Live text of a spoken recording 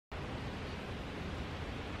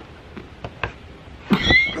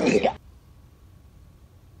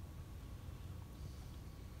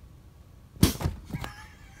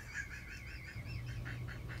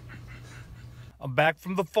I'm back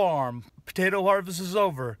from the farm. Potato harvest is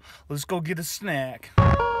over. Let's go get a snack.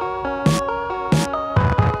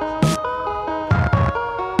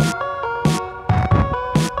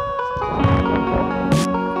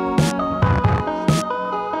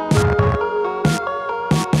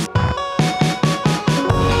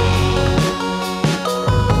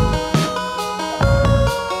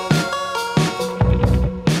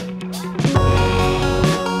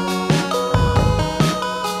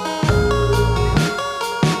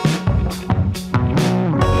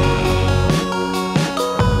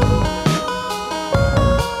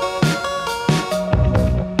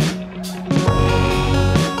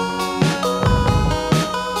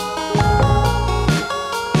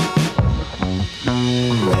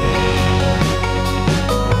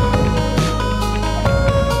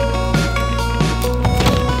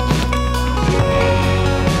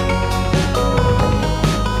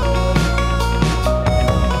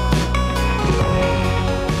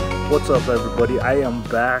 What's up, everybody? I am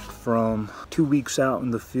back from 2 weeks out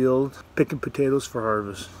in the field picking potatoes for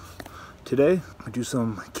harvest. Today I do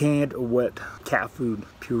some canned or wet cat food.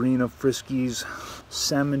 Purina, Friskies,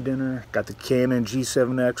 salmon dinner. Got the Canon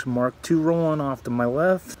G7X Mark II rolling off to my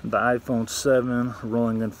left, the iPhone 7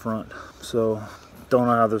 rolling in front. So don't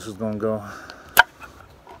know how this is gonna go.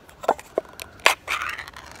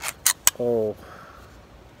 Oh,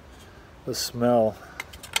 the smell.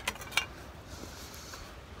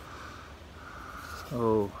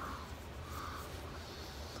 Oh.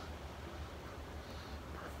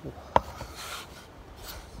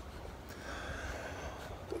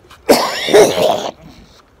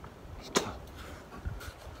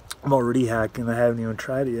 I'm already hacking. I haven't even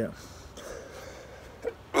tried it yet.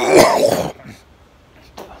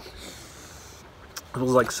 It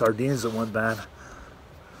was like sardines that went bad.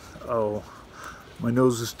 Oh, my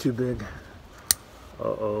nose is too big.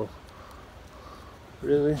 Uh-oh.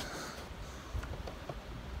 Really?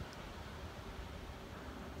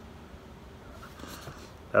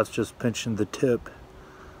 That's just pinching the tip.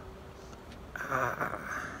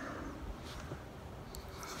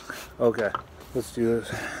 Okay, let's do this.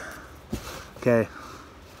 Okay,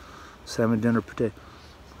 salmon dinner potato.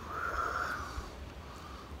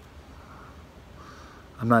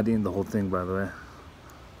 I'm not eating the whole thing, by the way.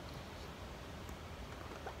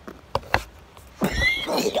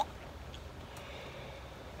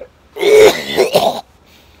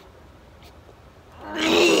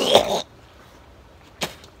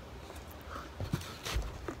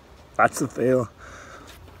 That's a fail.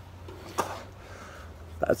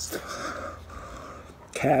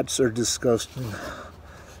 Cats are disgusting.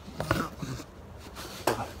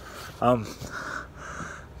 I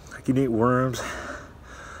can eat worms,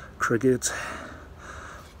 crickets,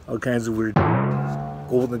 all kinds of weird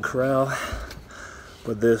golden corral,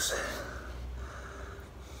 but this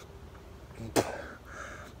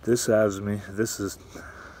has me. This is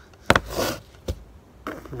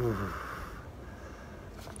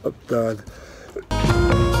I'm done.